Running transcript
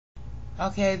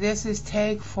Okay, this is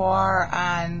take 4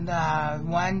 on the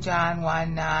 1 John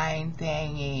 1:9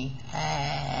 thingy.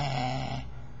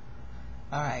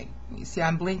 Alright, you see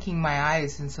I'm blinking my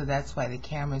eyes, and so that's why the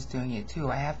camera's doing it too.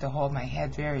 I have to hold my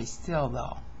head very still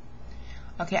though.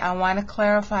 Okay, I want to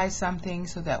clarify something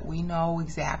so that we know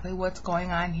exactly what's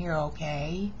going on here,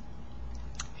 okay?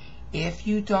 If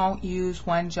you don't use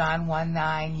 1 John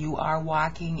 1:9, you are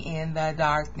walking in the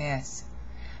darkness.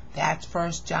 That's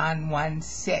 1 John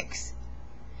 1:6.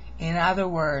 In other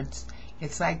words,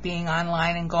 it's like being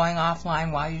online and going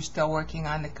offline while you're still working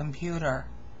on the computer.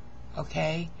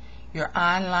 Okay? You're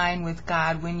online with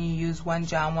God when you use 1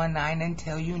 John 1:9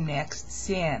 until you next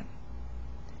sin.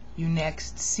 You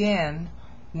next sin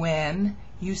when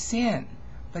you sin.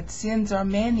 But sins are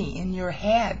many in your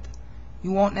head.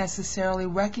 You won't necessarily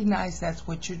recognize that's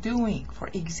what you're doing. For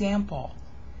example,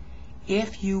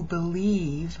 if you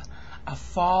believe a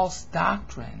false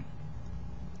doctrine,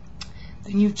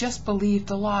 then you've just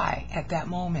believed a lie at that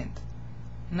moment.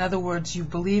 In other words, you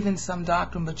believe in some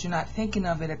doctrine, but you're not thinking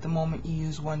of it at the moment you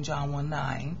use 1 John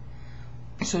 1:9.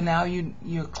 So now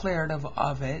you're cleared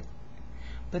of it.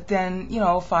 But then,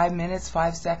 5 minutes,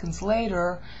 5 seconds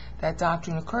later, that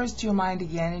doctrine occurs to your mind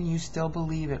again, and you still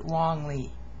believe it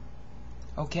wrongly.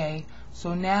 Okay?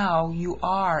 So now you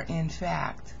are, in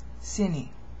fact, sinning.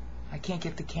 I can't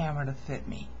get the camera to fit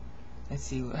me. Let's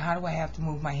see, how do I have to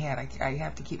move my head? I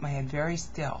have to keep my head very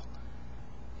still.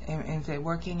 And is it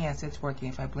working? Yes, it's working.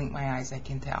 If I blink my eyes, I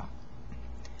can tell.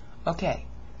 Okay,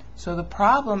 so the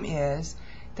problem is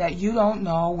that you don't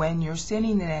know when you're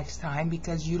sinning the next time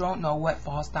because you don't know what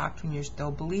false doctrine you're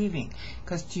still believing.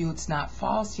 Because to you it's not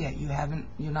false yet.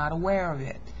 You're not aware of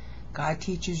it. God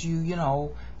teaches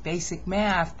you, basic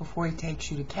math before He takes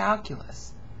you to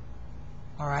calculus.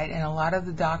 Alright, and a lot of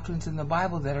the doctrines in the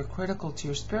Bible that are critical to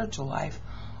your spiritual life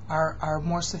are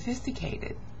more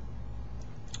sophisticated.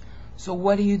 So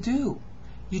what do?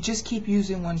 You just keep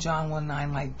using 1 John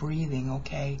 1:9 like breathing,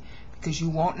 okay? Because you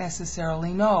won't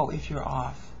necessarily know if you're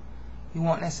off. You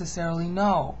won't necessarily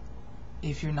know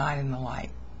if you're not in the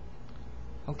light.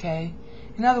 Okay?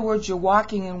 In other words, you're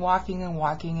walking and walking and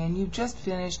walking, and you've just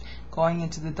finished going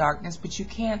into the darkness, but you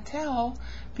can't tell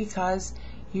because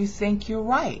you think you're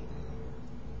right.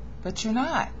 But you're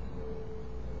not.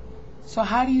 So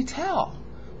how do you tell?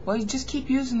 Well, you just keep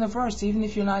using the verse even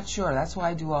if you're not sure. That's what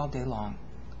I do all day long.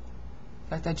 In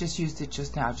fact, I just used it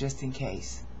just now, just in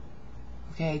case.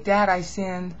 Okay, Dad, I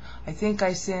sinned. I think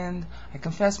I sinned. I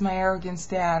confess my arrogance,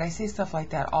 Dad. I say stuff like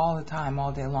that all the time,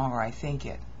 all day long, or I think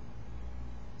it.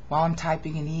 While I'm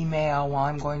typing an email, while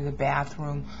I'm going to the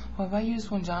bathroom. Oh, if I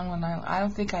use 1 John 1:9, I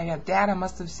don't think I have. Dad, I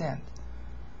must have sinned.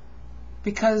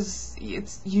 Because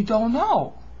you don't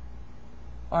know.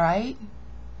 Alright?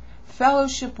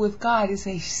 Fellowship with God is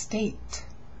a state.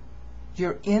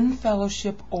 You're in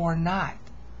fellowship or not.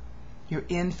 You're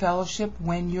in fellowship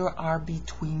when you are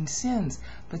between sins.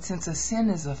 But since a sin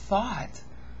is a thought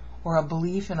or a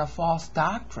belief in a false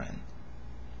doctrine,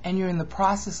 and you're in the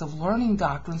process of learning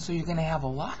doctrine, so you're going to have a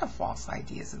lot of false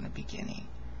ideas in the beginning,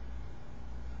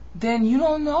 then you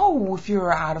don't know if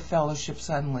you're out of fellowship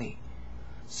suddenly.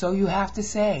 So you have to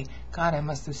say, God, I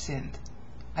must have sinned.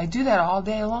 I do that all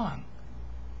day long.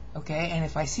 Okay, and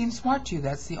if I seem smart to you,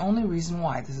 that's the only reason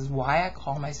why. This is why I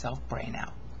call myself Brain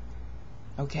Out.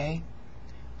 Okay?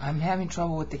 I'm having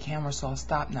trouble with the camera, so I'll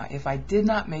stop now. If I did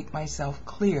not make myself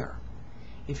clear,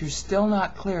 if you're still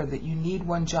not clear that you need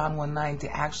 1 John 1:9 to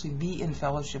actually be in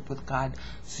fellowship with God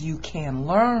so you can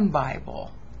learn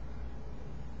Bible,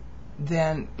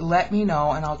 then let me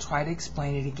know and I'll try to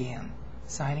explain it again.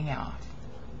 Signing off.